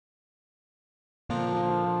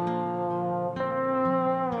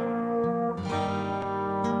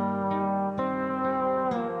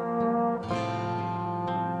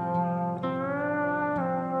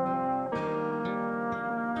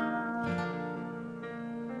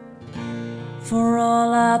For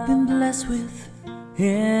all I've been blessed with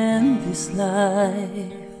in this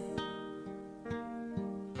life,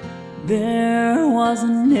 there was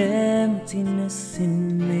an emptiness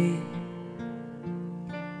in me.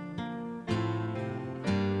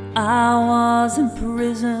 I was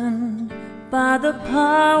imprisoned by the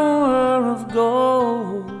power of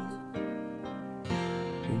gold.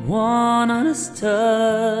 One honest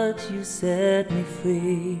touch, you set me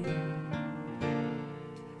free.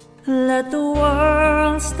 Let the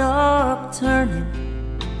world stop turning,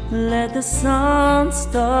 let the sun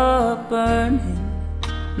stop burning.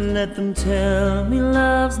 Let them tell me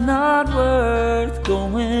love's not worth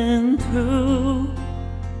going through.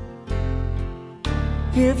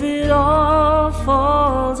 If it all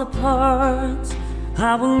falls apart,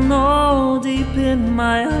 I will know deep in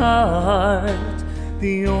my heart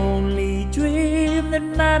the only dream that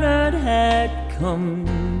mattered had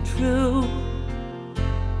come true.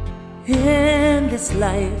 In this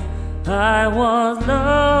life, I was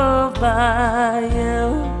loved by you.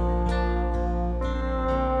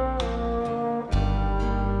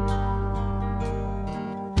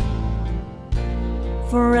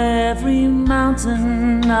 For every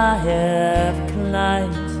mountain I have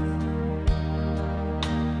climbed,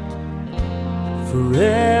 for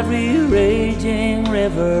every raging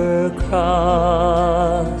river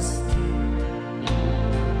crossed,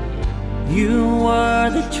 you were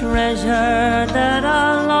the treasure that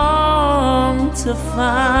I longed to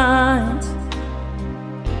find.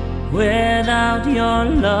 Without your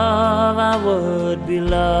love I would be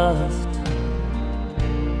lost.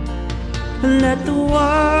 Let the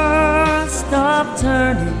world stop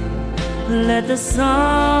turning, let the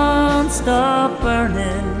sun stop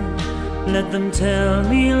burning. Let them tell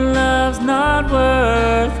me love's not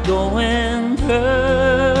worth going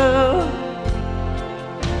through.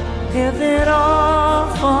 If it all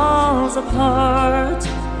falls apart,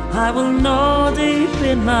 I will know deep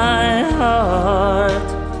in my heart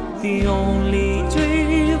the only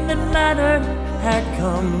dream that mattered had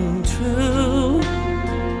come true.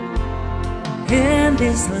 In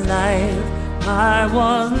this life, I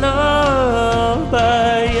was loved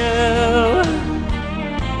by you.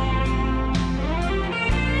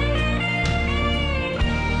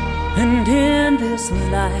 And in this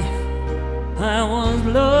life, I was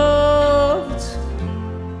loved